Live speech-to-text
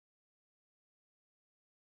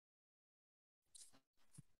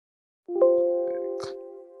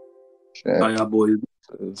How y'all boys?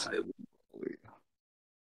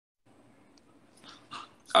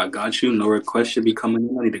 I got you. No request should be coming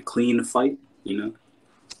in. I need to clean the fight, you know?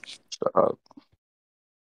 Shut up.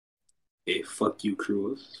 Hey, fuck you,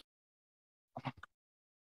 Kruos.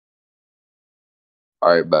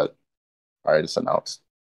 All right, bet. All right, it's announced.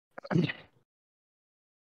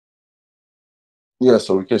 Yeah,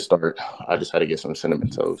 so we can start. I just had to get some cinnamon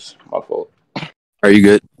toast. My fault. Are you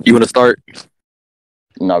good? You want to start?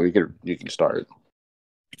 No, you can start.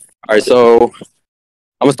 All right, so I'm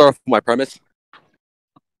gonna start off with my premise.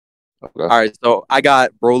 Okay. All right, so I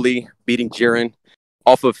got Broly beating Jiren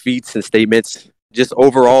off of feats and statements. Just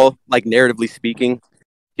overall, like narratively speaking,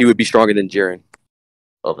 he would be stronger than Jiren.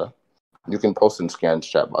 Okay. You can post in Scans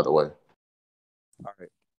chat, by the way. All right.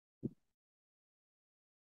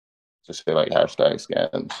 Just say like hashtag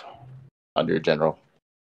scans under general.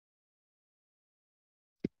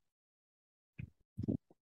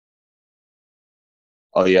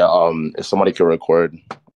 Oh yeah. If somebody can record,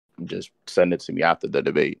 just send it to me after the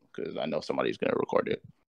debate because I know somebody's gonna record it.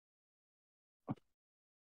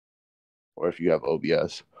 Or if you have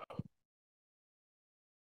OBS.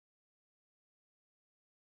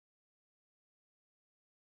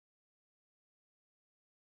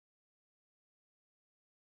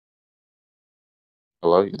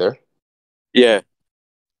 Hello, you there? Yeah.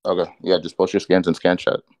 Okay. Yeah, just post your scans in Scan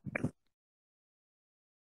chat.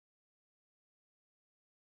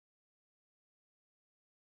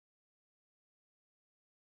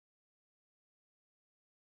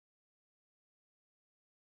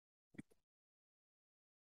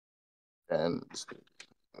 And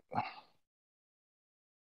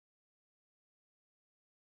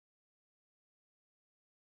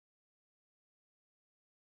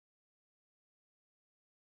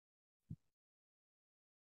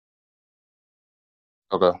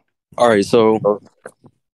okay. All right, so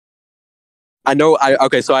I know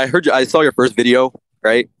so I heard you, I saw your first video,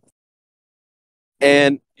 right?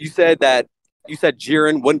 And you said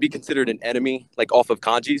Jiren wouldn't be considered an enemy, like off of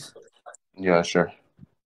kanjis. Yeah, sure.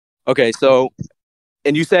 Okay, so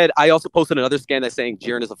and you said I also posted another scan that's saying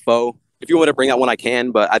Jiren is a foe. If you want to bring that one, I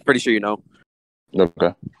can, but I'm pretty sure you know.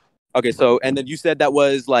 Okay. Okay, so and then you said that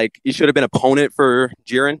was like it should have been opponent for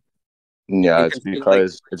Jiren. Yeah, it's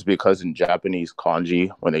because in Japanese kanji,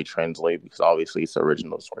 when they translate, because obviously it's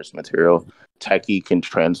original source material, teki can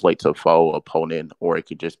translate to foe, opponent, or it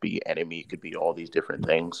could just be enemy. It could be all these different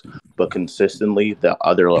things. But consistently, the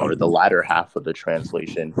latter half of the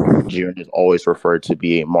translation, Jiren is always referred to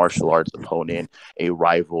be a martial arts opponent, a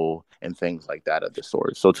rival, and things like that of the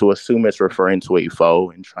sort. So to assume it's referring to a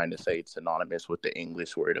foe and trying to say it's synonymous with the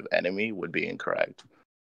English word of enemy would be incorrect.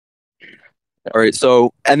 All right,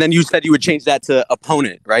 so and then you said you would change that to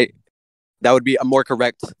opponent, right? That would be a more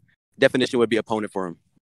correct definition. Would be opponent for him.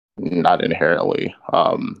 Not inherently.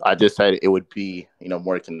 I just said it would be,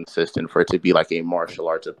 more consistent for it to be like a martial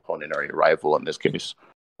arts opponent or a rival in this case.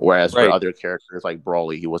 Whereas for other characters like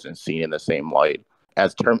Broly, he wasn't seen in the same light.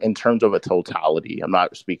 In terms of a totality, I'm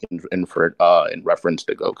not speaking in reference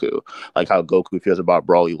to Goku, like how Goku feels about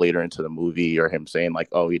Broly later into the movie, or him saying like,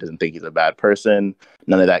 oh, he doesn't think he's a bad person.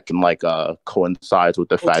 None of that can coincides with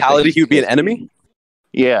the fact that he would be an enemy.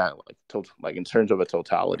 Yeah, like in terms of a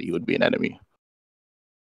totality, he would be an enemy.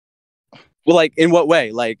 Well, like in what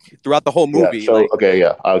way? Like throughout the whole movie?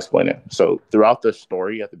 Yeah, I'll explain it. So throughout the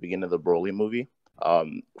story at the beginning of the Broly movie,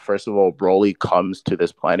 first of all, Broly comes to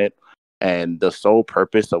this planet, and the sole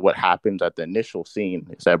purpose of what happens at the initial scene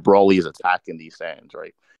is that Broly is attacking these Saiyans,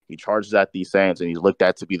 right? He charges at these Saiyans, and he's looked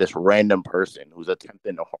at to be this random person who's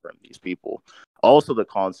attempting to harm these people. Also, the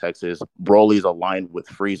context is Broly's aligned with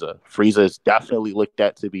Frieza. Frieza is definitely looked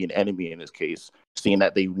at to be an enemy in this case, seeing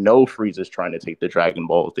that they know Frieza's trying to take the Dragon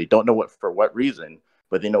Balls. They don't know for what reason,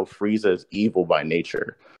 but they know Frieza is evil by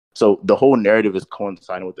nature. So the whole narrative is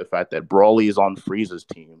coinciding with the fact that Broly is on Frieza's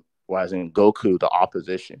team, whereas in Goku, the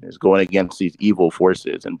opposition is going against these evil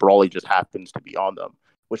forces, and Broly just happens to be on them,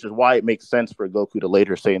 which is why it makes sense for Goku to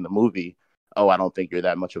later say in the movie, oh, I don't think you're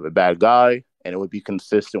that much of a bad guy. And it would be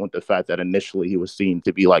consistent with the fact that initially he was seen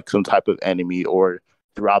to be like some type of enemy or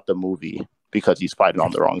throughout the movie because he's fighting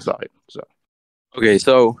on the wrong side. So, okay,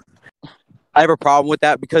 so I have a problem with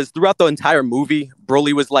that because throughout the entire movie,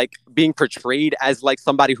 Broly was like being portrayed as like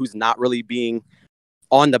somebody who's not really being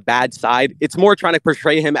on the bad side. It's more trying to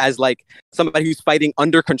portray him as like somebody who's fighting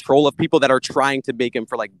under control of people that are trying to make him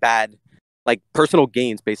for like bad, like personal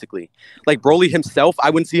gains, basically. Like Broly himself,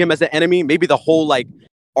 I wouldn't see him as an enemy. Maybe the whole like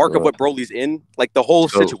arc of what Broly's in, like the whole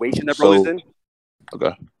situation that Broly's in.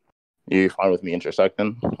 Okay. You fine with me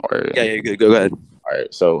intersecting? Or yeah, go ahead. All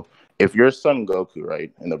right. So if your son Goku, right,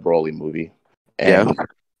 in the Broly movie, and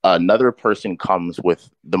another person comes with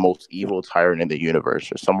the most evil tyrant in the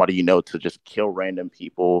universe, or somebody to just kill random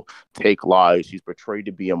people, take lives. He's portrayed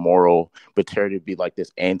to be immoral, portrayed to be like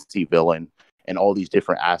this anti-villain, and all these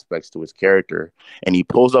different aspects to his character. And he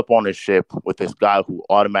pulls up on his ship with this guy who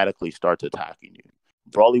automatically starts attacking you.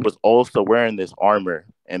 Broly was also wearing this armor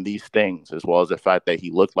and these things, as well as the fact that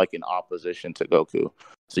he looked like an opposition to Goku.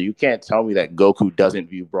 So you can't tell me that Goku doesn't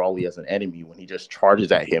view Broly as an enemy when he just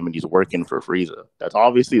charges at him and he's working for Frieza. That's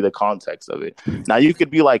obviously the context of it. Now you could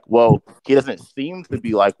be like, well, he doesn't seem to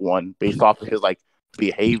be like one based off of his like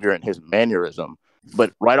behavior and his mannerism.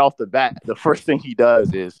 But right off the bat, the first thing he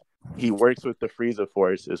does is he works with the Frieza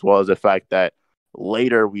Force, as well as the fact that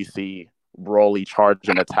later we see Broly charge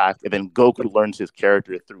and attack, and then Goku learns his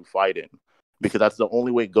character through fighting, because that's the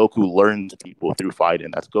only way Goku learns people, through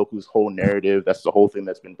fighting. That's Goku's whole narrative. That's the whole thing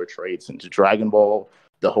that's been portrayed since Dragon Ball,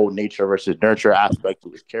 the whole nature versus nurture aspect to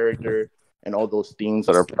his character, and all those themes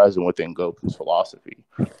that are present within Goku's philosophy.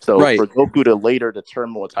 So for Goku to later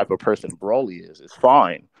determine what type of person Broly is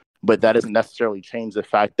fine, but that doesn't necessarily change the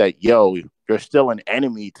fact that, you're still an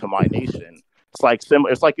enemy to my nation. It's like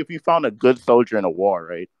it's like if you found a good soldier in a war,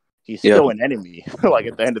 right? He's still an enemy, like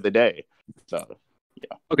at the end of the day. So,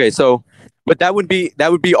 yeah. Okay, so, but that would be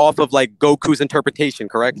off of like Goku's interpretation,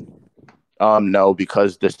 correct? No,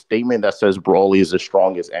 because the statement that says Broly is the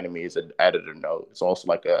strongest enemy is an editor note. It's also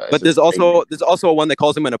like a. But there's also one that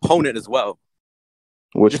calls him an opponent as well.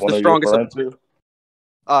 Which one are you referring to?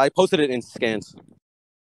 I posted it in scans.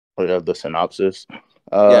 Oh, you have the synopsis.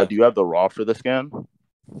 Do you have the raw for the scan?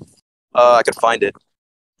 I could find it.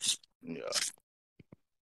 Yeah.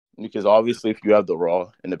 Because obviously, if you have the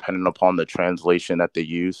raw, and depending upon the translation that they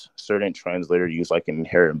use, certain translators use like an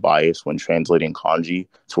inherent bias when translating kanji,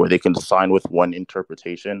 to where they can sign with one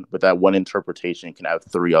interpretation, but that one interpretation can have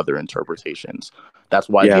 3 other interpretations. That's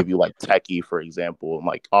why I gave you like Teki, for example. And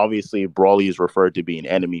like obviously, Broly is referred to be an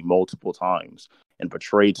enemy multiple times and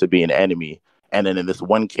portrayed to be an enemy. And then in this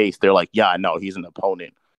one case, they're like, yeah, no, he's an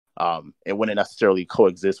opponent. It wouldn't necessarily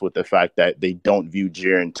coexist with the fact that they don't view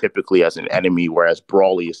Jiren typically as an enemy, whereas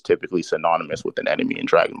Broly is typically synonymous with an enemy in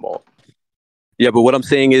Dragon Ball. Yeah, but what I'm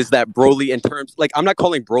saying is that Broly, in terms, like, I'm not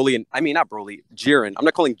calling Jiren. I'm not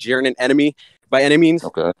calling Jiren an enemy by any means.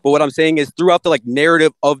 Okay. But what I'm saying is throughout the like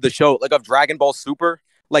narrative of the show, like of Dragon Ball Super,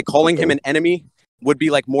 like calling him an enemy would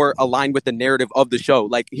be like more aligned with the narrative of the show.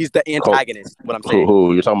 Like he's the antagonist. What I'm saying.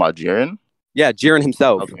 Who you're talking about, Jiren? Yeah, Jiren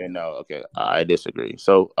himself. Okay, I disagree.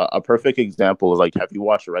 So a perfect example is like, have you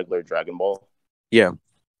watched regular Dragon Ball? Yeah.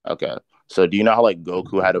 Okay. So do you know how like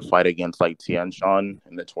Goku had to fight against like Tien Shan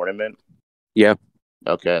in the tournament? Yeah.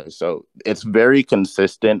 Okay, so it's very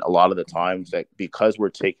consistent a lot of the times that because we're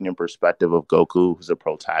taking in perspective of Goku, who's a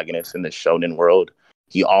protagonist in the shonen world,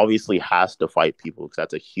 he obviously has to fight people because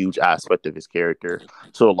that's a huge aspect of his character.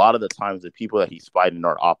 So a lot of the times the people that he's fighting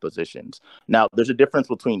are oppositions. Now, there's a difference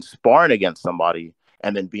between sparring against somebody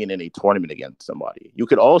and then being in a tournament against somebody. You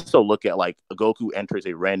could also look at like Goku enters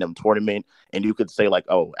a random tournament and you could say like,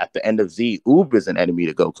 oh, at the end of Z, Oob is an enemy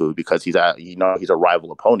to Goku because he's a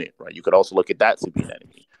rival opponent, right? You could also look at that to be an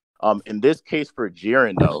enemy. In this case for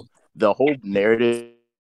Jiren though, the whole narrative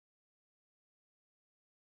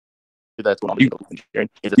that's going on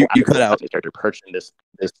is you cut out. His character purchasing this.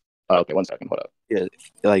 Okay, 1 second, hold up. Yeah,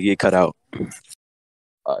 like you cut out.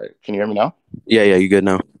 All right, can you hear me now? Yeah, you good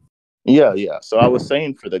now? Yeah. So I was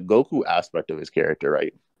saying for the Goku aspect of his character,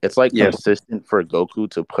 right? It's like consistent for Goku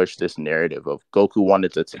to push this narrative of Goku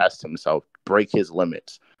wanted to test himself, break his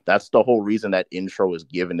limits. That's the whole reason that intro was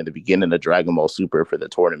given in the beginning of Dragon Ball Super for the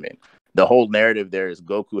tournament. The whole narrative there is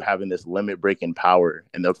Goku having this limit-breaking power,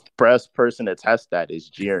 and the best person to test that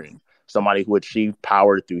is Jiren. Somebody who achieved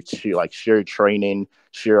power through sheer training,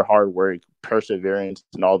 sheer hard work, perseverance,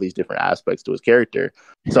 and all these different aspects to his character.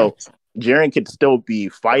 So Jiren could still be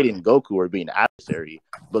fighting Goku or being an adversary,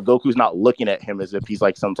 but Goku's not looking at him as if he's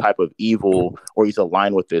like some type of evil or he's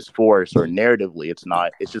aligned with this force, or narratively it's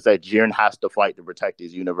not. It's just that Jiren has to fight to protect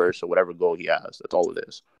his universe or whatever goal he has. That's all it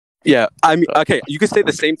is. Yeah, I mean, okay, you could say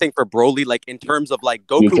the same thing for Broly, like in terms of like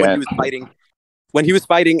Goku when he was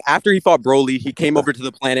fighting after he fought Broly, he came over to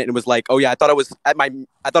the planet and was like, "Oh yeah, I thought I was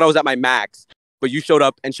at my max, but you showed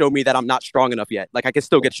up and showed me that I'm not strong enough yet. Like I can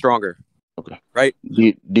still get stronger." Okay. Right?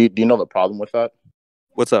 Do you know the problem with that?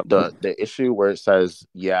 What's up? The issue where it says,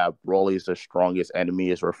 yeah, Broly's the strongest enemy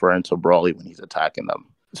is referring to Broly when he's attacking them.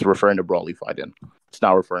 It's referring to Broly fighting. It's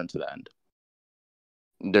not referring to the end.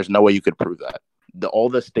 There's no way you could prove that. All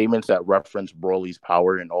the statements that reference Broly's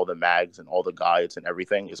power and all the mags and all the guides and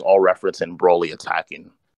everything is all referencing Broly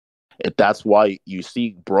attacking. That's why you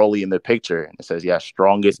see Broly in the picture and it says, yeah,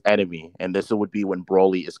 strongest enemy. And this would be when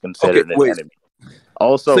Broly is considered an enemy. So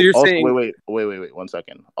Also, you're also, saying, wait, 1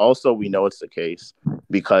 second. Also, we know it's the case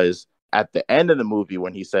because at the end of the movie,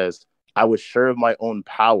 when he says, "I was sure of my own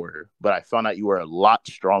power, but I found out you were a lot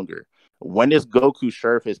stronger." When is Goku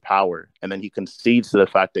sure of his power, and then he concedes to the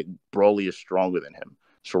fact that Broly is stronger than him?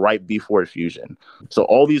 So right before fusion. So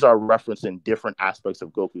all these are referencing different aspects of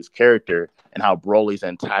Goku's character and how Broly's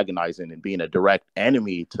antagonizing and being a direct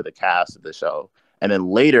enemy to the cast of the show. And then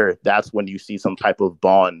later, that's when you see some type of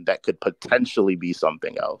bond that could potentially be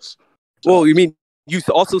something else. well, So, you mean you've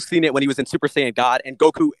also seen it when he was in Super Saiyan God and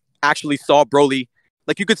Goku actually saw Broly.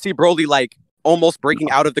 Like you could see Broly like almost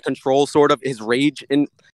breaking out of the control, sort of his rage, and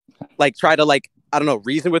like try to like, I don't know,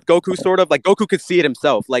 reason with Goku, sort of. Like Goku could see it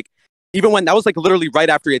himself. Like even when that was like literally right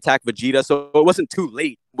after he attacked Vegeta, so it wasn't too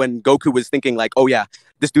late when Goku was thinking like, oh yeah,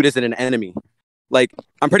 this dude isn't an enemy. Like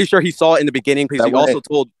I'm pretty sure he saw it in the beginning because that he also wouldn't.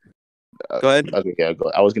 told. Go ahead. Okay, yeah,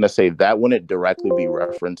 I was gonna say that wouldn't directly be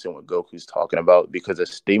referencing what Goku's talking about because the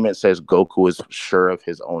statement says Goku is sure of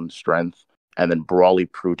his own strength, and then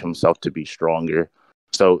Broly proved himself to be stronger.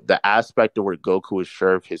 So the aspect of where Goku is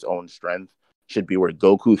sure of his own strength should be where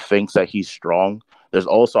Goku thinks that he's strong. There's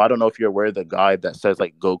also, I don't know if you're aware of the guide that says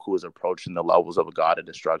like Goku is approaching the levels of a god of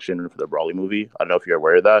destruction for the Broly movie. I don't know if you're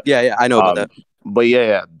aware of that. Yeah, I know about that. But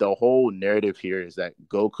yeah, the whole narrative here is that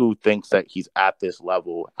Goku thinks that he's at this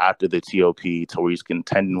level after the TOP to where he's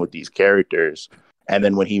contending with these characters. And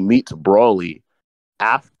then when he meets Broly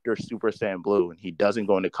after Super Saiyan Blue and he doesn't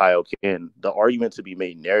go into Kaioken, the argument to be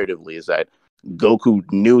made narratively is that Goku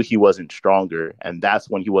knew he wasn't stronger. And that's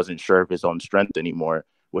when he wasn't sure of his own strength anymore,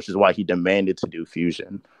 which is why he demanded to do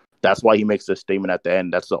fusion. That's why he makes this statement at the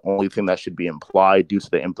end. That's the only thing that should be implied due to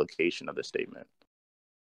the implication of the statement.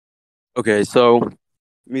 Okay, so let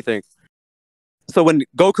me think. So when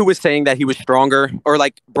Goku was saying that he was stronger, or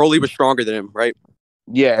like Broly was stronger than him, right?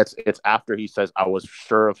 Yeah, it's after he says, "I was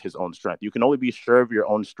sure of his own strength." You can only be sure of your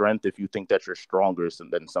own strength if you think that you're stronger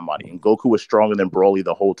than somebody. And Goku was stronger than Broly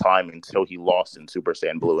the whole time until he lost in Super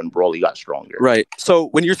Saiyan Blue, and Broly got stronger. Right. So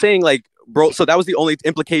when you're saying like bro, so that was the only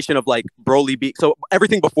implication of like Broly be. So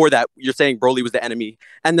everything before that, you're saying Broly was the enemy,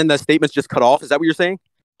 and then the statements just cut off. Is that what you're saying?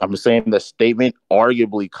 I'm saying the statement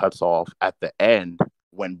arguably cuts off at the end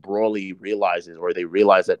when Broly realizes, or they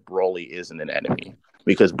realize that Broly isn't an enemy.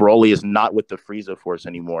 Because Broly is not with the Frieza Force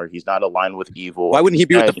anymore. He's not aligned with evil. Why wouldn't he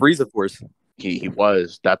be with the Instead, Frieza Force? he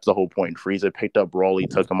was. That's the whole point. Frieza picked up Broly,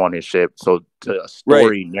 took him on his ship. So to a Right.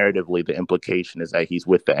 story narratively, the implication is that he's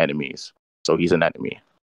with the enemies. So he's an enemy.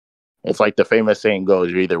 It's like the famous saying goes,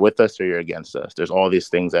 you're either with us or you're against us. There's all these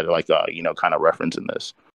things that are like kind of referencing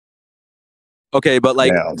this. Okay, but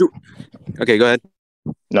like, Yeah. okay, go ahead.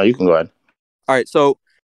 No, you can go ahead. All right. So,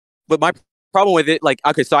 but my problem with it, like,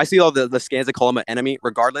 okay, so I see all the scans that call him an enemy,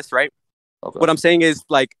 regardless, right? Okay. What I'm saying is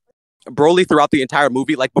like Broly throughout the entire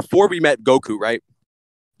movie, like before we met Goku, right?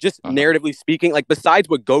 Just narratively speaking, like besides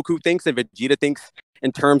what Goku thinks and Vegeta thinks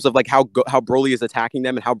in terms of like how Broly is attacking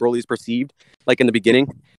them and how Broly is perceived, like in the beginning,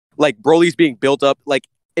 like Broly's being built up. Like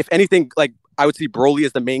if anything, like I would see Broly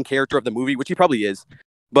as the main character of the movie, which he probably is.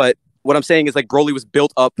 But what I'm saying is like Broly was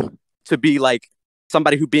built up to be like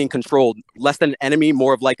somebody who being controlled, less than an enemy,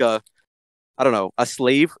 more of like a, I don't know, a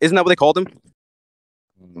slave. Isn't that what they called him?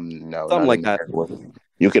 No, Something not like that.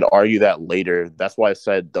 You could argue that later. That's why I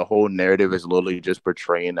said the whole narrative is literally just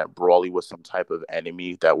portraying that Broly was some type of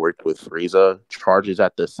enemy that worked with Frieza, charges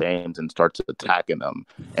at the Saiyans and starts attacking them.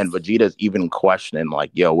 And Vegeta's even questioning,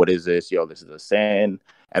 like, yo, what is this? Yo, this is a Saiyan.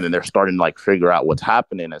 And then they're starting to like figure out what's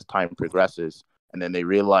happening as time progresses. And then they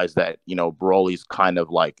realize that, Broly's kind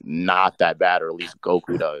of like not that bad, or at least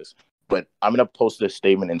Goku does. But I'm going to post this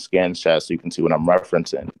statement in scan chat so you can see what I'm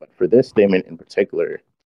referencing. But for this statement in particular,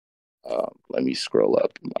 let me scroll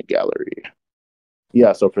up my gallery.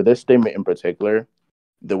 Yeah, so for this statement in particular,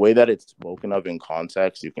 the way that it's spoken of in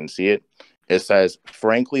context, you can see it. It says,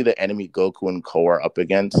 frankly, the enemy Goku and Ko are up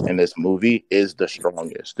against in this movie is the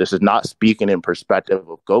strongest. This is not speaking in perspective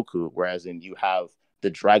of Goku, whereas in you have the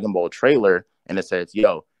Dragon Ball trailer and it says,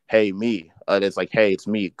 yo, hey, me. It's like, hey, it's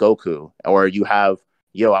me, Goku. Or you have,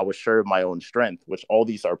 yo, I was sure of my own strength, which all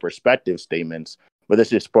these are perspective statements. But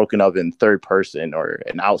this is spoken of in third person or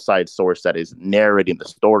an outside source that is narrating the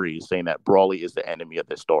story, saying that Broly is the enemy of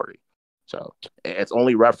the story. So it's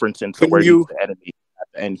only referencing to where he's the enemy,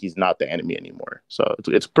 and he's not the enemy anymore. So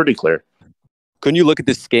it's pretty clear. Couldn't you look at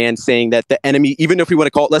this scan saying that the enemy, even if we want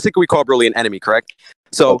to call, let's say we call Broly an enemy, correct?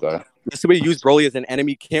 So if somebody use Broly as an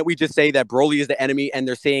enemy, can't we just say that Broly is the enemy and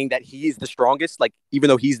they're saying that he is the strongest, like even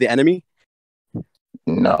though he's the enemy?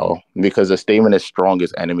 No, because the statement is strong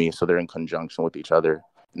as enemy, so they're in conjunction with each other.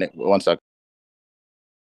 1 second.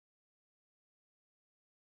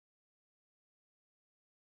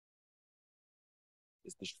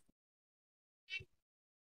 is the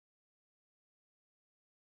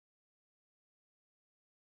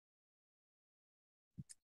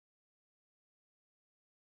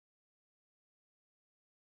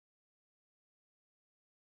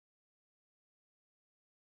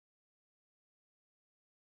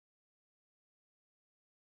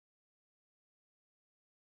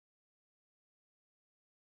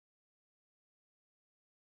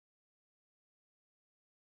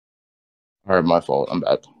All right, my fault. I'm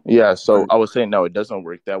back. Yeah, so Right. I was saying no, it doesn't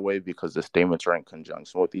work that way because the statements are in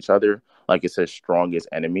conjunction with each other. Like it says strongest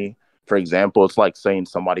enemy. For example, it's like saying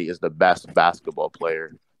somebody is the best basketball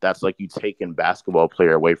player. That's like you taking basketball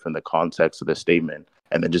player away from the context of the statement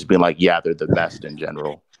and then just being like, yeah, they're the best in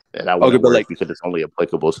general. And that Okay, wouldn't but work like, because it's only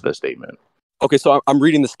applicable to the statement. okay, so I'm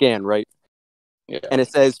reading the scan, right? Yeah. And it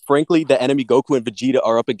says, frankly, the enemy Goku and Vegeta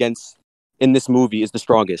are up against in this movie is the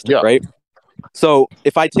strongest, Yeah. right? So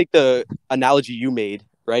if I take the analogy you made,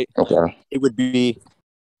 right, Okay. it would be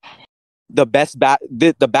the best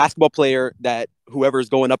the basketball player that whoever is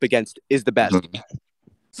going up against is the best. Mhm.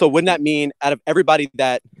 So wouldn't that mean out of everybody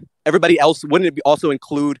else, wouldn't it also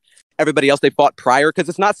include everybody else they fought prior? Because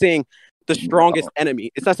it's not saying the strongest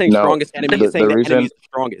enemy. It's not saying No, strongest enemy. It's saying the the enemy reason. is the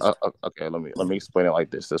strongest. Okay, let me explain it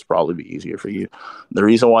like this. This probably be easier for you. The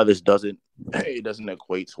reason why this doesn't it doesn't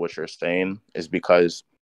equate to what you're saying is because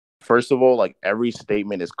first of all, like every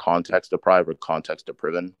statement is context deprived or context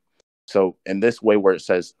depriven. So in this way, where it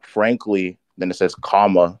says frankly, then it says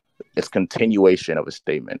comma, it's continuation of a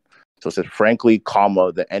statement. So it says frankly,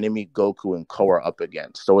 comma, the enemy Goku and Ko are up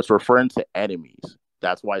against. So it's referring to enemies.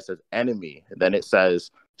 That's why it says enemy. And then it says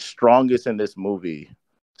strongest in this movie.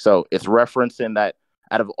 So it's referencing that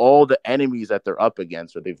out of all the enemies that they're up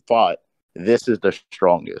against or they've fought, this is the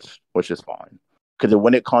strongest, which is fine. Because it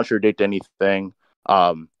wouldn't contradict anything.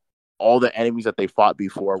 Um, all the enemies that they fought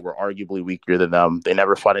before were arguably weaker than them. They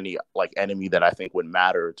never fought any like enemy that I think would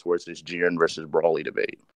matter towards this Jiren versus Broly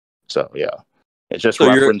debate. So yeah, it's just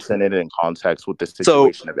So you're referencing it in context with the so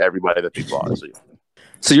situation of everybody that they fought. So,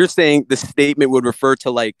 so you're saying the statement would refer to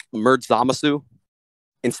like Merge Zamasu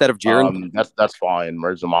instead of Jiren? that's fine.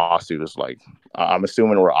 Merge Zamasu is like I'm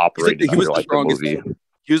assuming we're operating He was under the like the strongest. movie.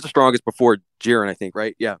 He was the strongest before Jiren, I think,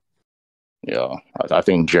 right? Yeah. Yeah, I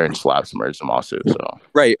think Jiren slaps Merge Zamasu. So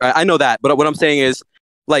Right. I know that, but what I'm saying is,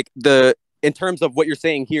 like in terms of what you're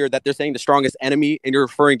saying here, that they're saying the strongest enemy, and you're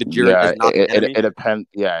referring to Jiren yeah, as not the enemy. it depends.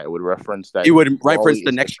 Yeah, it would reference that It would reference Broly the is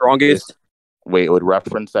the next strongest. strongest. Wait, it would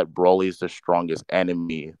reference that Broly is the strongest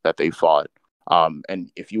enemy that they fought.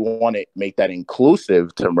 And if you want to make that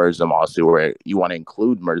inclusive to Murzumasu, or you want to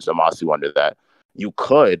include Murzumasu under that, you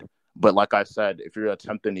could. But like I said, if you're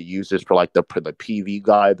attempting to use this for like the PV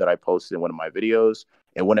guide that I posted in one of my videos,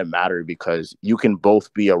 it wouldn't matter because you can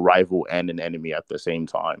both be a rival and an enemy at the same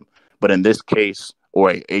time. But in this case,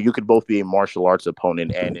 or you could both be a martial arts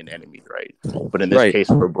opponent and an enemy, right? But in this Right. case,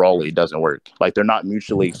 for Broly, it doesn't work. Like they're not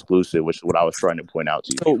mutually exclusive, which is what I was trying to point out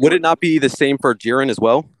to you So would before. it not be the same for Jiren as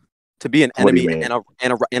well, to be an What do you enemy mean?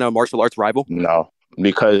 and a martial arts rival? No,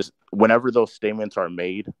 because whenever those statements are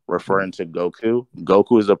made referring to Goku,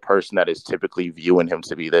 Goku is a person that is typically viewing him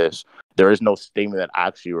to be this. There is no statement that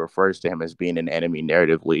actually refers to him as being an enemy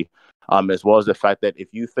narratively. As well as the fact that if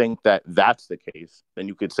you think that that's the case, then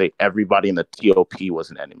you could say everybody in the TOP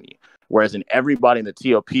was an enemy. Whereas in everybody in the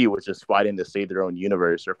TOP was just fighting to save their own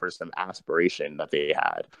universe or for some aspiration that they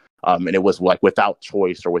had. And it was like without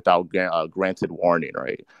choice or without granted warning,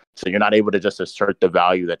 right? So you're not able to just assert the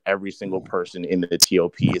value that every single person in the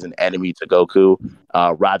TOP is an enemy to Goku,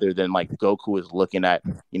 rather than like Goku is looking at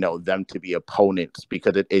them to be opponents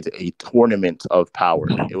because it's a tournament of power.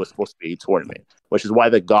 It was supposed to be a tournament, which is why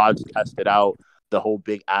the gods tested out the whole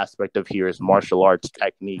big aspect of here is martial arts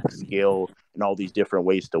technique, skill, and all these different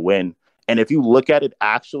ways to win. And if you look at it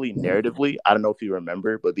actually narratively, I don't know if you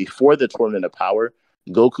remember, but before the tournament of power,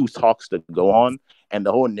 Goku talks to Gohan, and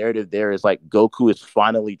the whole narrative there is like Goku is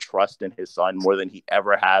finally trusting his son more than he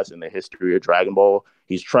ever has in the history of Dragon Ball.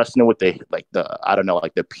 He's trusting it with the I don't know,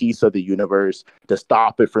 like the piece of the universe to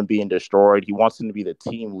stop it from being destroyed. He wants him to be the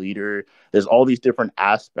team leader. There's all these different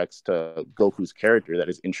aspects to Goku's character that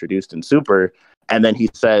is introduced in Super. And then he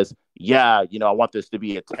says, yeah, I want this to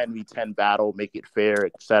be a 10v10 battle, make it fair,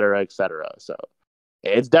 etc., etc. So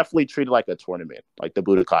it's definitely treated like a tournament, like the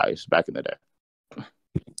Budokais back in the day.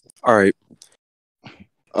 All right.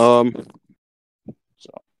 So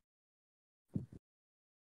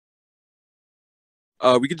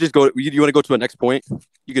We could just go. You want to go to the next point?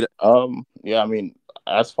 You could. yeah, I mean,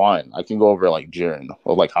 that's fine. I can go over like Jiren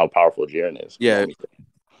or like how powerful Jiren is. Yeah.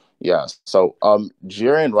 Yeah. So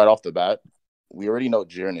Jiren right off the bat, we already know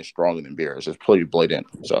Jiren is stronger than Beerus. It's pretty blatant.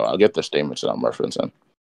 So I'll get the statements that I'm referencing.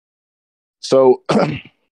 So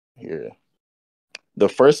here, the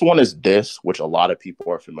first one is this, which a lot of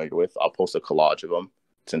people are familiar with. I'll post a collage of them.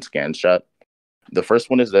 It's in Scans chat. The first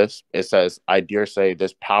one is this. It says, I dare say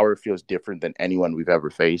this power feels different than anyone we've ever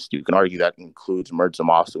faced. You can argue that includes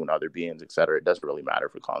Murtsumasu and other beings, etc. It doesn't really matter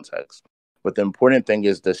for context. But the important thing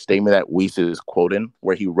is the statement that Whis is quoting,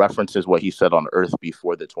 where he references what he said on Earth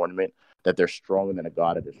before the tournament, that they're stronger than a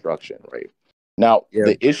god of destruction, right? Now,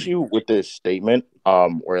 the issue with this statement,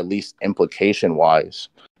 or at least implication-wise,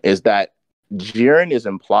 is that Jiren is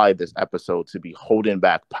implied this episode to be holding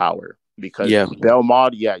back power. Because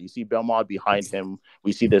Belmod, you see Belmod behind him.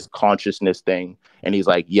 We see this consciousness thing. And he's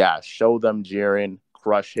like, show them Jiren,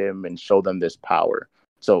 crush him, and show them this power.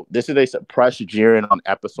 So this is, they suppress Jiren on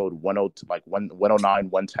episode 109,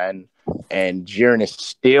 110. And Jiren is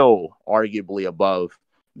still arguably above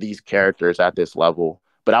these characters at this level.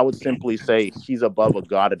 But I would simply say he's above a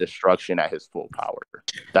god of destruction at his full power.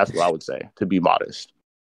 That's what I would say, to be modest.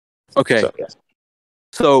 Okay.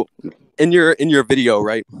 So in your video,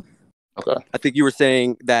 right? Okay. I think you were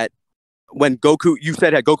saying that when Goku, you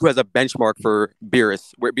said that Goku has a benchmark for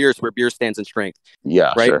Beerus, where Beerus stands in strength.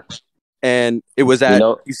 Yeah, right? Sure. And it was at,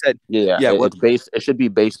 you said, it should be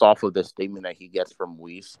based off of the statement that he gets from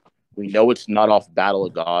Whis. We know it's not off Battle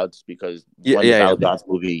of Gods because the Battle of Gods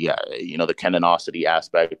movie, the canonicity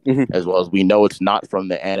aspect, as well as we know it's not from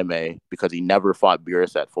the anime because he never fought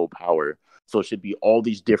Beerus at full power. So it should be all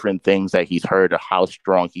these different things that he's heard of how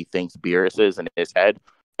strong he thinks Beerus is in his head.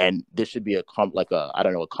 And this should be a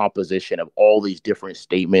composition of all these different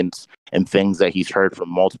statements and things that he's heard from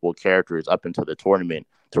multiple characters up into the tournament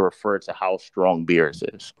to refer to how strong Beerus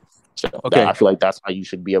is. So I feel like that's how you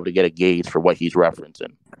should be able to get a gauge for what he's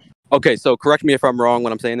referencing. Okay, so correct me if I'm wrong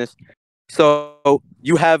when I'm saying this. So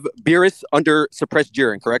you have Beerus under suppressed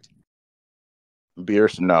Jiren, correct?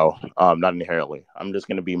 Beerus, no, not inherently. I'm just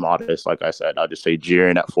going to be modest. Like I said, I'll just say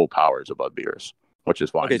Jiren at full power is above Beerus, which is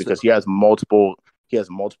fine because he has multiple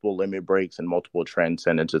limit breaks and multiple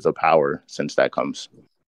transcendences of power since that comes.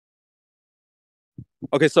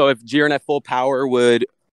 Okay, so if Jiren at full power would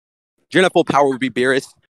be Beerus,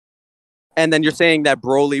 and then you're saying that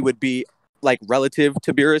Broly would be like relative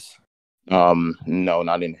to Beerus? No,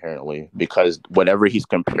 not inherently, because whatever he's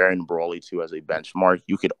comparing Broly to as a benchmark,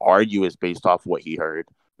 you could argue is based off what he heard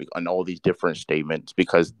on all these different statements,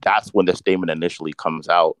 because that's when the statement initially comes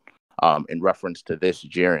out in reference to this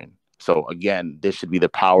Jiren. So again, this should be the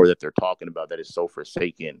power that they're talking about that is so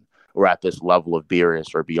forsaken or at this level of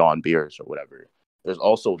Beerus or beyond Beerus or whatever. There's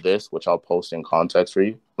also this, which I'll post in context for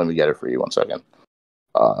you. Let me get it for you 1 second.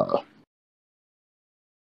 Let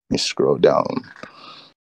me scroll down.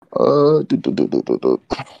 1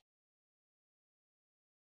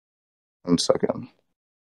 second.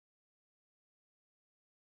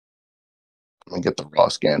 Let me get the raw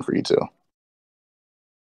scan for you too.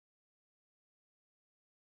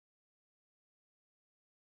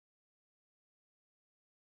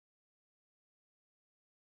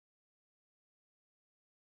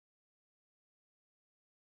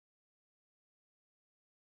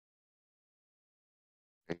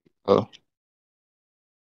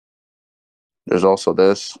 There's also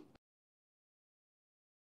this.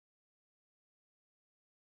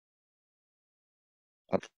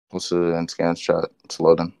 I've posted it in Scans chat. It's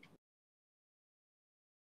loading.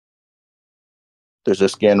 There's a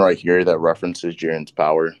scan right here that references Jiren's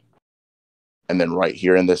power. And then right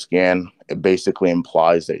here in this scan, it basically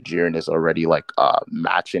implies that Jiren is already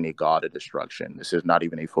matching a god of destruction. This is not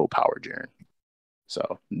even a full power Jiren.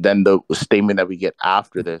 So then the statement that we get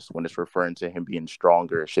after this, when it's referring to him being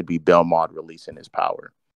stronger, should be Belmod releasing his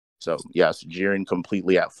power. So yes, Jiren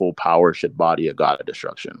completely at full power should body a god of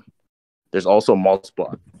destruction. There's also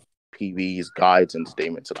multiple PVs, guides, and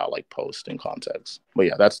statements that I post in context. But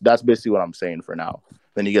yeah, that's basically what I'm saying for now.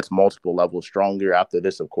 Then he gets multiple levels stronger after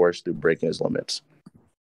this, of course, through breaking his limits.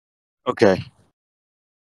 Okay.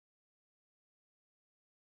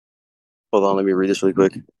 Hold on, let me read this really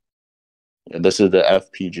quick. Yeah, this is the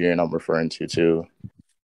FP Jiren I'm referring to too.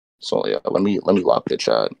 So yeah, let me lock the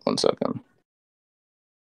chat 1 second.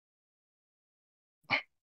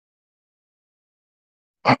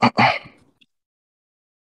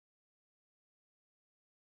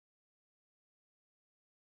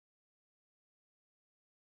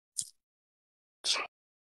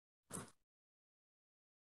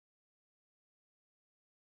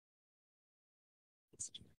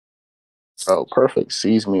 Oh, perfect.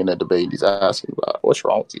 Sees me in a debate. He's asking about what's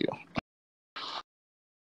wrong with you.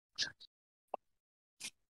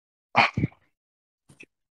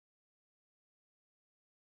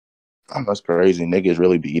 That's crazy. Niggas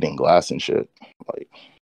really be eating glass and shit. Like,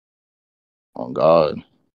 oh God.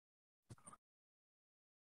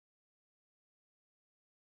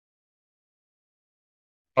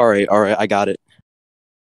 All right, I got it.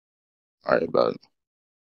 All right, but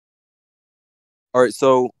All right,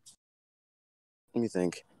 so let me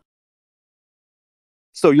think.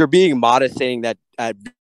 So you're being modest saying that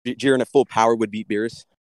Jiren at full power would beat Beerus?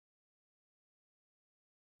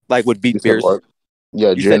 Like, would you beat said Beerus? what?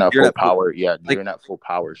 Yeah, You said Jiren at Jiren full at full, power. Yeah, like, Jiren at full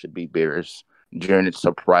power should be Beerus. Jiren at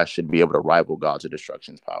suppressed should be able to rival Gods of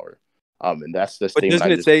Destruction's power. And that's the but statement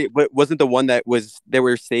doesn't I it just. say, but wasn't the one that they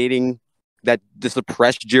were stating that the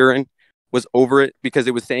suppressed Jiren was over it because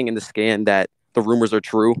it was saying in the scan that the rumors are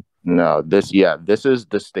true? No, this is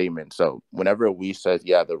the statement. So whenever we said,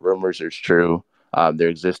 yeah, the rumors are true, there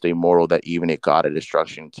exists a moral that even a God of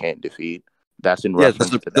destruction can't defeat. That's in Yeah,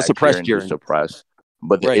 reference to the that suppressed Jiren who's Jiren. suppressed.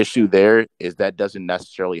 But the Right. issue there is that doesn't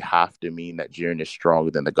necessarily have to mean that Jiren is stronger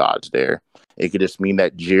than the gods there. It could just mean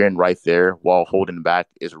that Jiren right there, while holding back,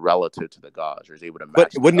 is relative to the gods or is able to But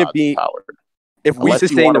match the wouldn't it gods' be power. if we Unless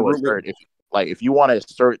just you saying want the to rumor? assert, if you want to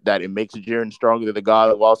assert that it makes Jiren stronger than the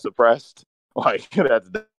god while suppressed, like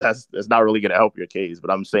that's not really gonna help your case. But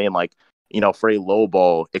I'm saying like, for a low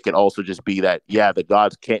ball, it could also just be that yeah, the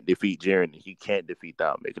gods can't defeat Jiren. He can't defeat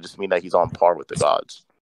them. It could just mean that he's on par with the gods.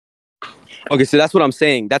 Okay, so that's what I'm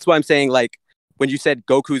saying. That's why I'm saying like when you said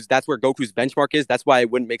that's where Goku's benchmark is. That's why it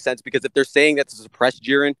wouldn't make sense because if they're saying that the suppressed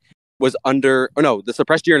Jiren was the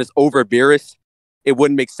suppressed Jiren is over Beerus, it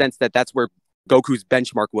wouldn't make sense that that's where Goku's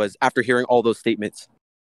benchmark was after hearing all those statements.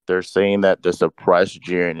 They're saying that the suppressed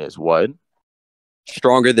Jiren is what?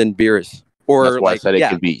 Stronger than Beerus, That's or why I like said it yeah,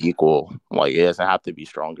 could be equal. Like it doesn't have to be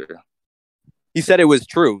stronger. he said it was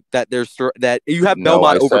true that that you have No,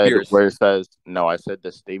 Belmont I over said Beerus. where it says no. I said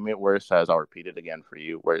the statement where it says I'll repeat it again for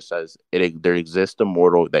you. Where it says there exists a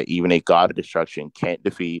mortal that even a god of destruction can't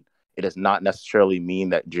defeat. It does not necessarily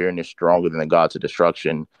mean that Jiren is stronger than the gods of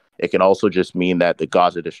destruction. It can also just mean that the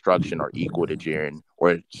gods of destruction are equal to Jiren,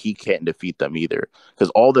 or he can't defeat them either.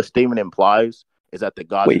 Because all the statement implies is that the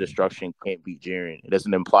gods of Wait, destruction can't beat Jiren. It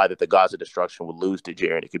doesn't imply that the gods of destruction would lose to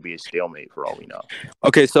Jiren. It could be a stalemate for all we know.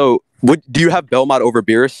 okay, so do you have Belmont over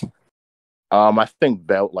Beerus? I think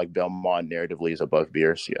Belmont narratively is above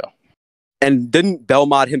Beerus, yeah. And didn't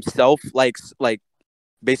Belmont himself like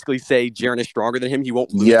basically say Jiren is stronger than him? He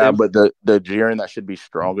won't lose to Yeah, him. but the Jiren that should be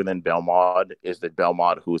stronger than Belmont is the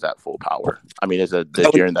Belmont who's at full power. I mean, is the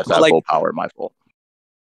Jiren that's at full power my fault?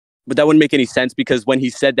 But that wouldn't make any sense because when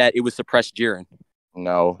he said that, it was suppressed Jiren.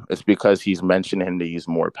 No, it's because he's mentioning him to use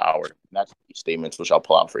more power. That's these statements, which I'll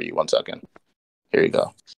pull out for you. 1 second. Here you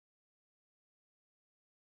go.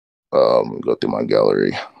 Go through my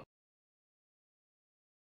gallery.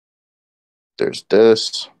 There's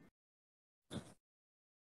this.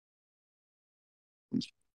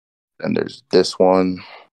 And there's this one.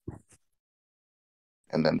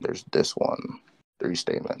 And then there's this one. 3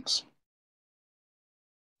 statements.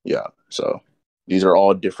 Yeah, so these are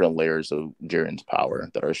all different layers of Jiren's power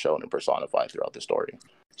that are shown and personified throughout the story.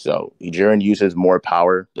 So Jiren uses more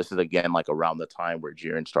power. This is again like around the time where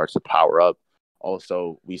Jiren starts to power up.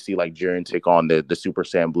 Also, we see like Jiren take on the Super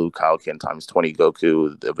Saiyan Blue Kaioken times 20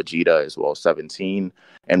 Goku, the Vegeta as well as 17.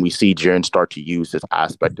 And we see Jiren start to use this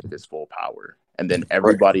aspect of his full power. And then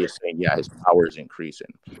everybody is saying, yeah, his power is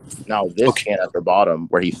increasing. Now, this scan at the bottom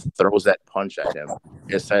where he throws that punch at him,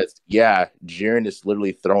 it says, yeah, Jiren is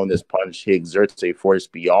literally throwing this punch. He exerts a force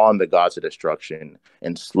beyond the gods of destruction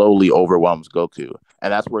and slowly overwhelms Goku.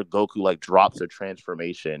 And that's where Goku like drops a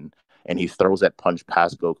transformation and he throws that punch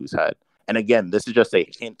past Goku's head. And again, this is just a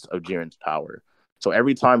hint of Jiren's power. So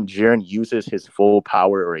every time Jiren uses his full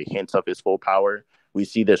power or a hint of his full power, we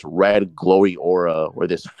see this red glowy aura or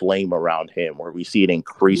this flame around him, where we see it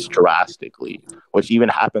increase drastically, which even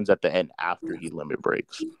happens at the end after he limit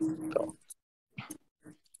breaks. So.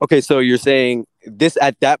 Okay, so you're saying this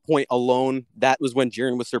at that point alone, that was when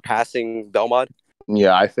Jiren was surpassing Belmont?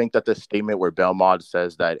 Yeah, I think that the statement where Belmont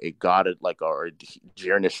says that a god or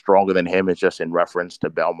Jiren is stronger than him is just in reference to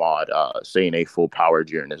Belmont saying a full power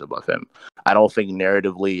Jiren is above him. I don't think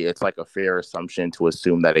narratively it's like a fair assumption to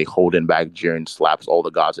assume that a holding back Jiren slaps all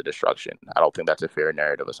the gods of destruction. I don't think that's a fair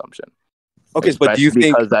narrative assumption. Okay, but do you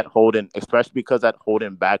think Especially because that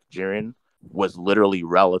holding back Jiren was literally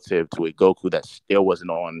relative to a Goku that still wasn't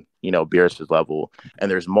on, Beerus's level. And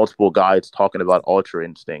there's multiple guides talking about Ultra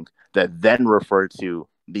Instinct that then refer to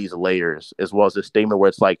these layers, as well as a statement where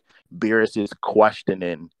it's like Beerus is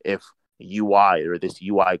questioning if UI or this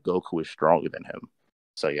UI Goku is stronger than him.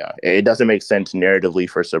 So yeah, it doesn't make sense narratively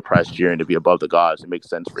for suppressed Jiren to be above the gods. It makes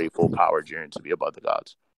sense for a full power Jiren to be above the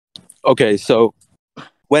gods. Okay, so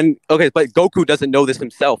but Goku doesn't know this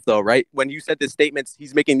himself, though, right? When you said these statements,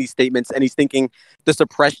 he's making these statements, and he's thinking the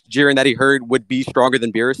suppressed Jiren that he heard would be stronger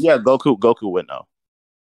than Beerus. Yeah, Goku would know.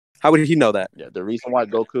 How would he know that? Yeah, the reason why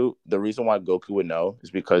Goku would know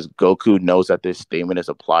is because Goku knows that this statement is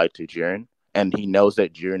applied to Jiren, and he knows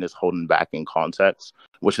that Jiren is holding back in context,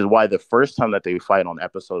 which is why the first time that they fight on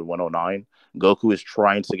episode 109, Goku is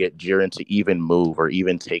trying to get Jiren to even move or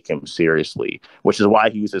even take him seriously, which is why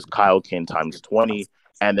he uses Kaioken times 20.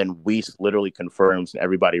 And then Whis literally confirms and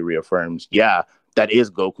everybody reaffirms, yeah, that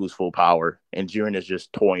is Goku's full power. And Jiren is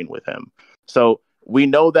just toying with him. So we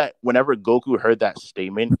know that whenever Goku heard that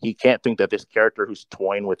statement, he can't think that this character who's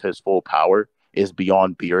toying with his full power is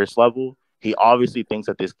beyond Beerus level. He obviously thinks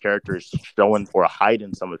that this character is showing or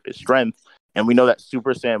hiding some of his strength. And we know that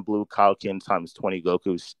Super Saiyan Blue Kaioken times 20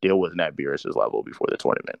 Goku still wasn't at Beerus's level before the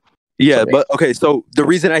tournament. Yeah, but okay, so the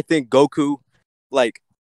reason I think Goku, like,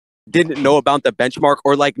 didn't know about the benchmark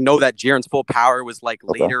or like know that Jiren's full power was like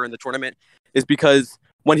later in the tournament is because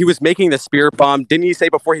when he was making the spirit bomb, didn't he say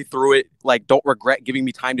before he threw it, like, don't regret giving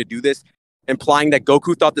me time to do this, implying that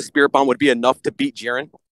Goku thought the spirit bomb would be enough to beat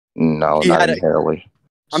Jiren? No, not inherently.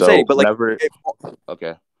 I'm saying, but whenever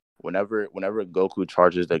Goku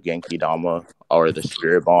charges the Genki Dama or the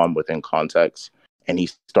spirit bomb within context, and he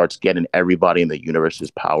starts getting everybody in the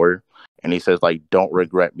universe's power, and he says, like, don't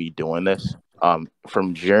regret me doing this.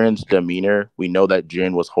 From Jiren's demeanor, we know that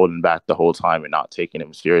Jiren was holding back the whole time and not taking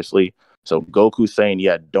him seriously. So Goku saying,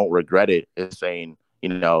 yeah, don't regret it, is saying,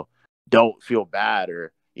 don't feel bad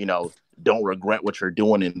or, don't regret what you're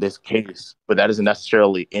doing in this case. But that doesn't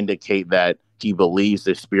necessarily indicate that he believes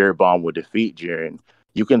the spirit bomb would defeat Jiren.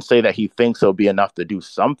 You can say that he thinks it'll be enough to do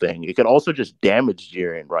something. It could also just damage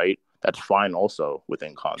Jiren, right? That's fine also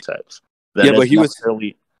within context.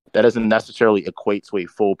 That doesn't necessarily equate to a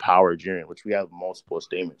full power Jiren, which we have multiple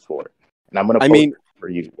statements for. And I'm going to post it for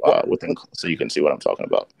you so you can see what I'm talking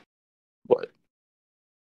about. But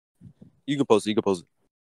you can post it.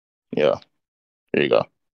 Yeah. There you go.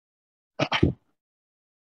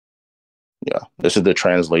 Yeah. This is the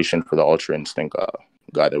translation for the Ultra Instinct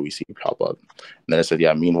guy that we see pop up. And then it said,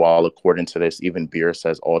 yeah, meanwhile, according to this, even Beerus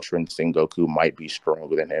says Ultra Instinct Goku might be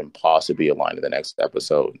stronger than him, possibly aligned in the next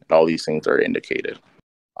episode. And all these things are indicated.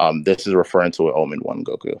 This is referring to an Omen 1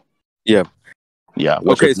 Goku. Yeah. Yeah,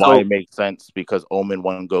 which is why it makes sense, because Omen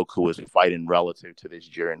 1 Goku was fighting relative to this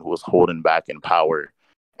Jiren who was holding back in power.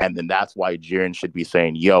 And then that's why Jiren should be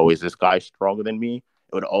saying, yo, is this guy stronger than me?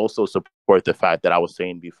 It would also support the fact that I was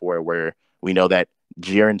saying before, where we know that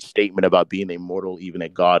Jiren's statement about being immortal, even a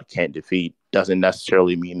god can't defeat, doesn't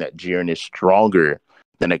necessarily mean that Jiren is stronger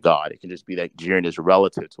than a god. It can just be that Jiren is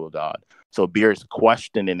relative to a god. So Beerus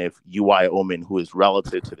questioning if UI Omen, who is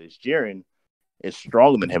relative to this Jiren, is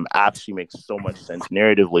stronger than him, actually makes so much sense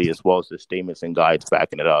narratively, as well as the statements and guides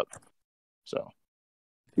backing it up. So,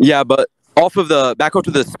 yeah, but back up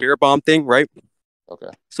to the spirit bomb thing, right? Okay.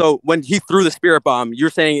 So when he threw the spirit bomb, you're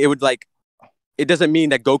saying it doesn't mean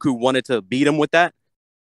that Goku wanted to beat him with that?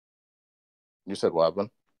 You said what happened?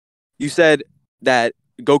 You said that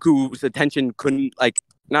Goku's attention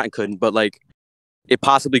it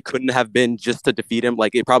possibly couldn't have been just to defeat him.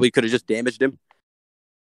 Like, it probably could have just damaged him.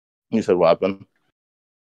 You said what happened?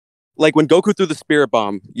 Like, when Goku threw the spirit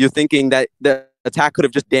bomb, you're thinking that the attack could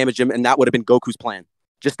have just damaged him, and that would have been Goku's plan,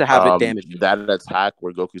 just to have it damaged. That attack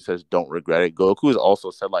where Goku says, don't regret it. Goku has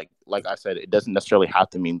also said, like I said, it doesn't necessarily have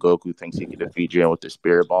to mean Goku thinks he can defeat Jiren with the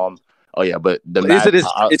spirit bomb. Oh, yeah, but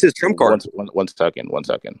it's his trump card. One second.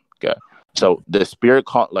 Okay. So the spirit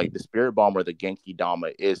bomb or the Genki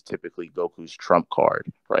Dama is typically Goku's trump card,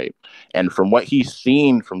 right? And from what he's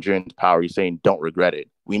seen from Jiren's power, he's saying, don't regret it.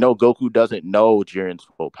 We know Goku doesn't know Jiren's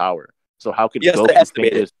full power. So how could Goku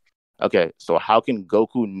think this? Okay, so how can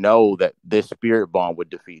Goku know that this spirit bomb would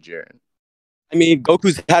defeat Jiren? I mean,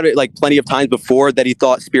 Goku's had it like plenty of times before that he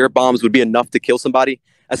thought spirit bombs would be enough to kill somebody.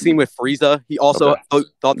 As seen with Frieza, he also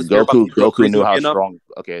thought the spirit bomb Goku knew how strong.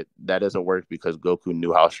 Okay, that doesn't work because Goku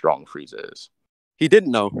knew how strong Frieza is. He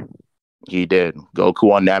didn't know. He did.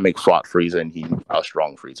 Goku on Namek fought Frieza, and he knew how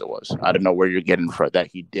strong Frieza was. I don't know where you're getting from that.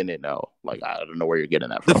 He didn't know. Like, I don't know where you're getting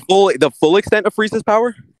that from. The full extent of Frieza's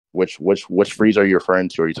power. Which Frieza are you referring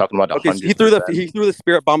to? Are you talking about the 100%? So he threw the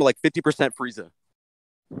spirit bomb at like 50% Frieza.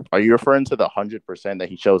 Are you referring to the 100% that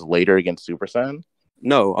he shows later against Super Saiyan?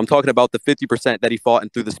 No, I'm talking about the 50% that he fought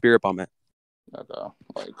and threw the spirit bomb at.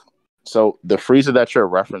 Okay. So the Frieza that you're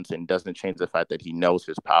referencing doesn't change the fact that he knows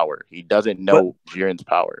his power. He doesn't know Jiren's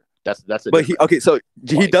power. That's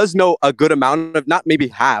he does know a good amount of, not maybe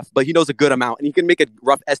half, but he knows a good amount, and he can make a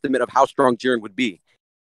rough estimate of how strong Jiren would be.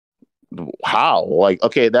 How? Like,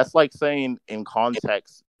 okay, that's like saying in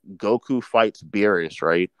context, Goku fights Beerus,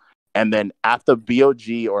 right? And then at the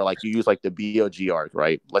BOG, or like you use like the BOG arc,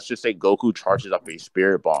 right? Let's just say Goku charges up a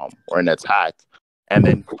spirit bomb or an attack, and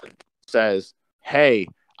then says, "Hey,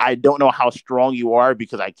 I don't know how strong you are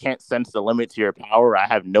because I can't sense the limit to your power. I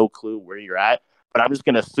have no clue where you're at, but I'm just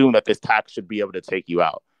gonna assume that this attack should be able to take you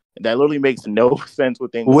out." And that literally makes no sense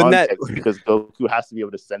within Wouldn't that? context because Goku has to be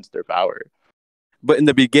able to sense their power. But in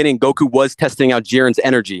the beginning, Goku was testing out Jiren's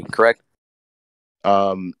energy, correct?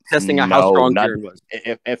 Testing out how No, strong not Jiren was.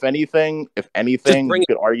 if anything, Just you bringing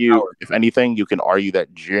could argue. power. If anything, you can argue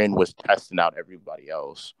that Jiren was testing out everybody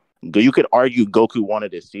else. You could argue Goku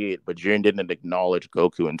wanted to see it, but Jiren didn't acknowledge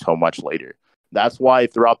Goku until much later. That's why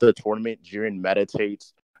throughout the tournament, Jiren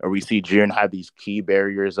meditates, or we see Jiren have these key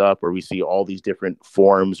barriers up, or we see all these different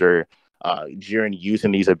forms, or Jiren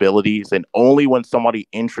using these abilities, and only when somebody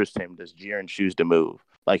interests him does Jiren choose to move,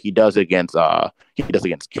 like he does against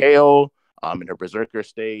Kale. In her berserker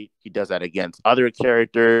state, he does that against other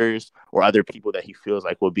characters or other people that he feels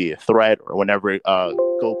like will be a threat. Or whenever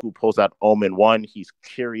Goku pulls out Omen 1, he's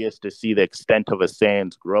curious to see the extent of a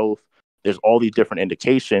Saiyan's growth. There's all these different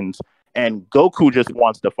indications, and Goku just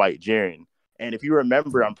wants to fight Jiren. And if you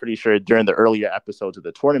remember, I'm pretty sure during the earlier episodes of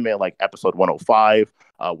the tournament, like episode 105,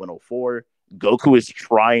 104, Goku is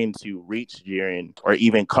trying to reach Jiren or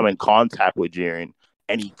even come in contact with Jiren,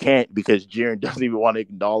 and he can't because Jiren doesn't even want to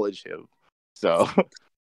acknowledge him. So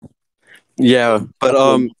Yeah, but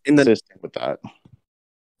consistent with that.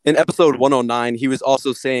 in episode 109, he was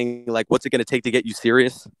also saying like, "What's it going to take to get you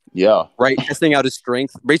serious?" Yeah, right, testing out his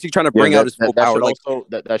strength, basically trying to bring out his full power. Should also,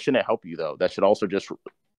 that shouldn't help you though. That should also just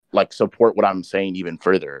like support what I'm saying even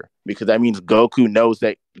further, because that means Goku knows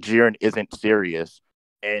that Jiren isn't serious.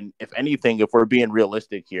 And if anything, if we're being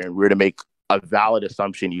realistic here and we're to make a valid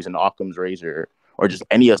assumption using Occam's razor or just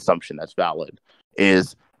any assumption that's valid,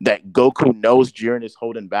 is that Goku knows Jiren is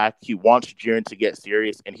holding back. He wants Jiren to get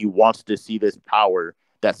serious, and he wants to see this power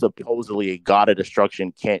that supposedly a god of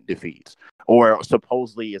destruction can't defeat, or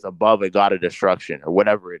supposedly is above a god of destruction, or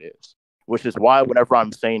whatever it is. Which is why whenever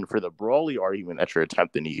I'm saying for the Broly argument that you're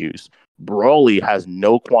attempting to use, Broly has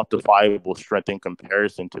no quantifiable strength in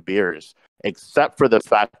comparison to Beerus, except for the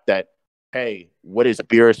fact that, hey, what is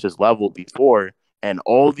Beerus's level before? And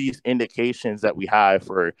all these indications that we have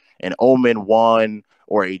for an Omen 1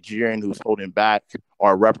 or a Jiren who's holding back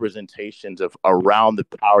are representations of around the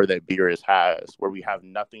power that Beerus has, where we have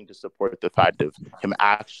nothing to support the fact of him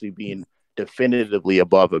actually being definitively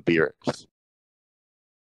above a Beerus.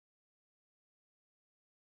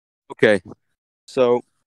 Okay, so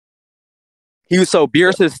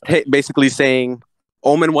Beerus is basically saying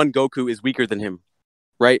Omen 1 Goku is weaker than him,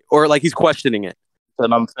 right? Or like he's questioning it.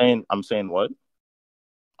 And I'm saying what?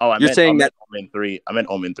 Oh, You're saying that Omen 3. I meant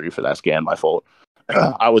Omen 3 for that scan. My fault.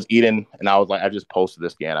 I was eating and I was like, I just posted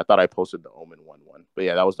this scan. I thought I posted the Omen 1 one, but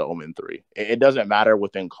yeah, that was the Omen 3. It doesn't matter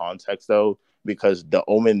within context though, because the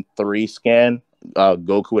Omen 3 scan,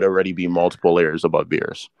 Goku would already be multiple layers above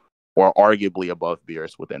Beerus, or arguably above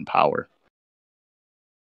Beerus within power.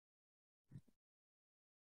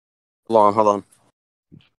 Hold on.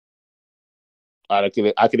 I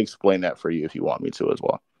could explain that for you if you want me to as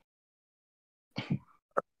well.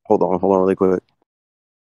 Hold on, really quick.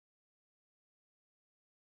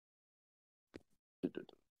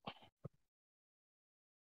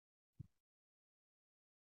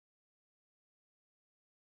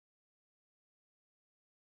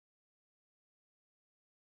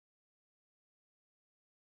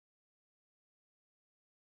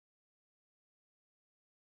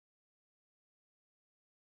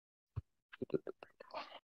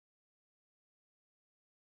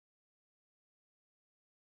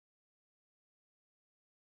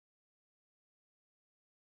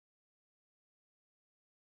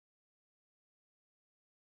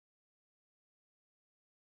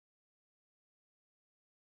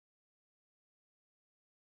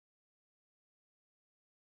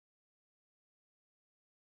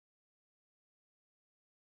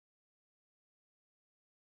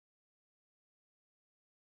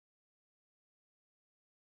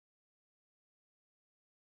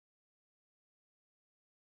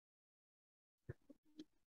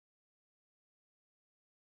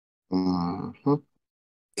 Mm-hmm.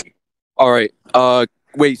 All right.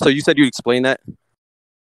 Wait. So you said you explained that?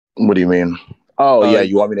 What do you mean? Oh yeah,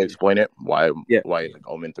 you want me to explain it? Why? Yeah. Why like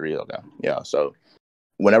Omen 3? Okay, yeah. So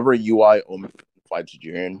whenever UI Omen fights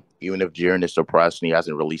Jiren, even if Jiren is suppressed and he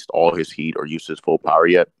hasn't released all his heat or used his full power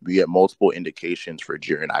yet, we get multiple indications for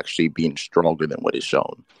Jiren actually being stronger than what is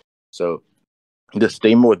shown. So the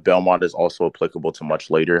statement with Belmont is also applicable to much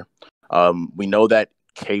later. We know that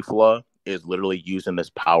Kefla is literally using this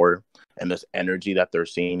power, and this energy that they're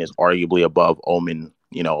seeing is arguably above Omen,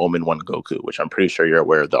 Omen 1 Goku, which I'm pretty sure you're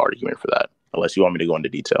aware of the argument for that, unless you want me to go into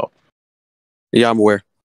detail. Yeah, I'm aware.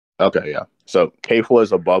 Okay, yeah. So Kefla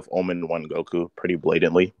is above Omen 1 Goku pretty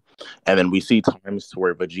blatantly. And then we see times to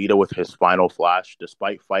where Vegeta with his final flash,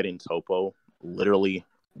 despite fighting Toppo, literally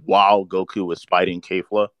while Goku was fighting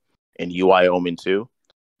Kefla in UI Omen 2,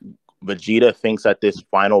 Vegeta thinks that this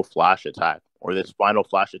final flash attack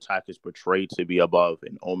is portrayed to be above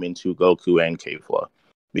an Omen 2 Goku and Kefla.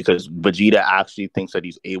 Because Vegeta actually thinks that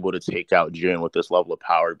he's able to take out Jiren with this level of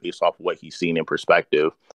power based off of what he's seen in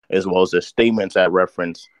perspective, as well as the statements that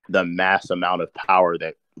reference the mass amount of power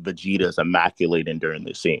that Vegeta is immaculating during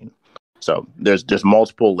the scene. So there's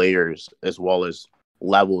multiple layers as well as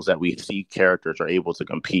levels that we see characters are able to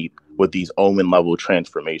compete with these Omen level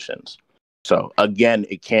transformations. So again,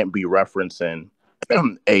 it can't be referencing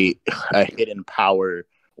a hidden power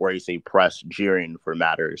where you say press Jiren for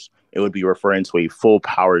matters. It would be referring to a full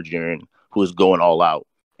power Jiren who is going all out.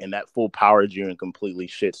 And that full power Jiren completely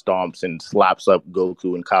shit stomps and slaps up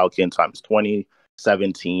Goku and Kaioken times 20,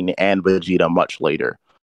 17, and Vegeta much later.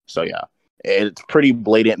 So yeah, it's pretty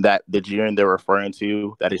blatant that the Jiren they're referring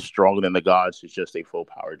to that is stronger than the gods is just a full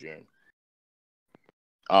power Jiren.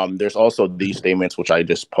 There's also these statements which I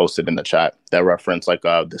just posted in the chat that reference like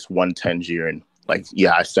this 110 Jiren. Like,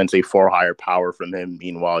 yeah, I sense a far higher power from him.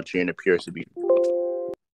 Meanwhile, Jiren appears to be.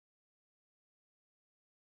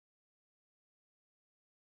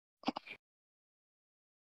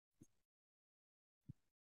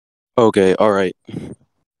 Okay, all right.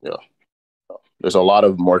 Yeah, there's a lot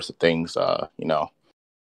of more things. I'm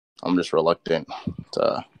just reluctant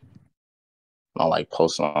to not like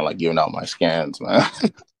posting on like giving out my scans, man.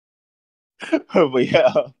 But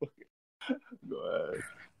yeah, go ahead.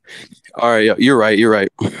 All right, you're right. You're right.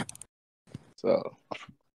 So,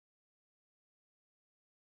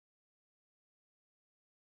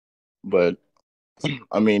 but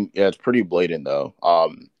I mean, yeah, it's pretty blatant though.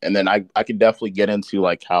 And then I could definitely get into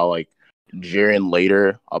like how like Jiren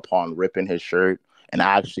later, upon ripping his shirt and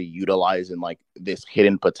actually utilizing like this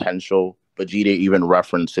hidden potential, Vegeta even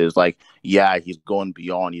references like, yeah, he's going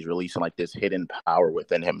beyond. He's releasing like this hidden power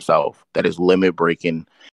within himself that is limit breaking,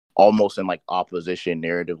 almost in like opposition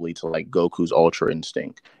narratively to like Goku's Ultra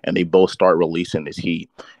Instinct. And they both start releasing this heat,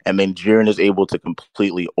 and then Jiren is able to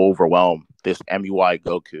completely overwhelm this MUI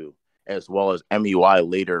Goku, as well as MUI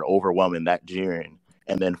later overwhelming that Jiren.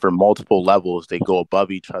 And then for multiple levels, they go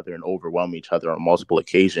above each other and overwhelm each other on multiple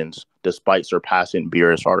occasions, despite surpassing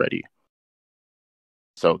Beerus already.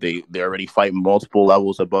 So they already fight multiple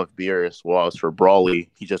levels above Beerus, while as for Broly,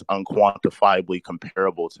 he's just unquantifiably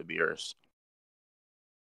comparable to Beerus.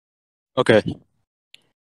 Okay.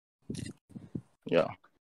 Yeah.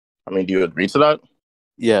 I mean, do you agree to that?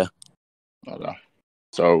 Yeah. Okay.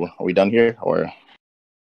 So are we done here, or?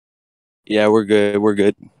 Yeah, we're good. We're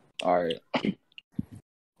good. All right.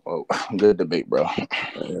 Well, good debate, bro.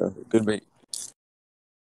 Yeah, good debate.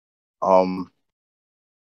 I'm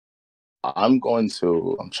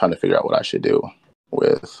trying to figure out what I should do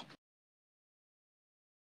with.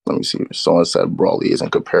 Let me see. Someone said Broly isn't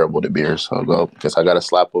comparable to Beerus. So I'll go because I got to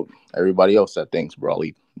slap up everybody else that thinks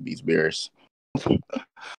Broly beats Beerus.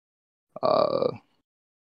 But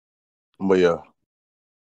yeah,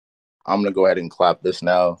 I'm gonna go ahead and clap this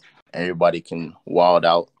now. Everybody can wild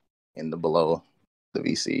out in the below the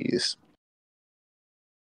VCs.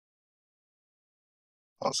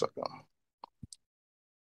 1 second.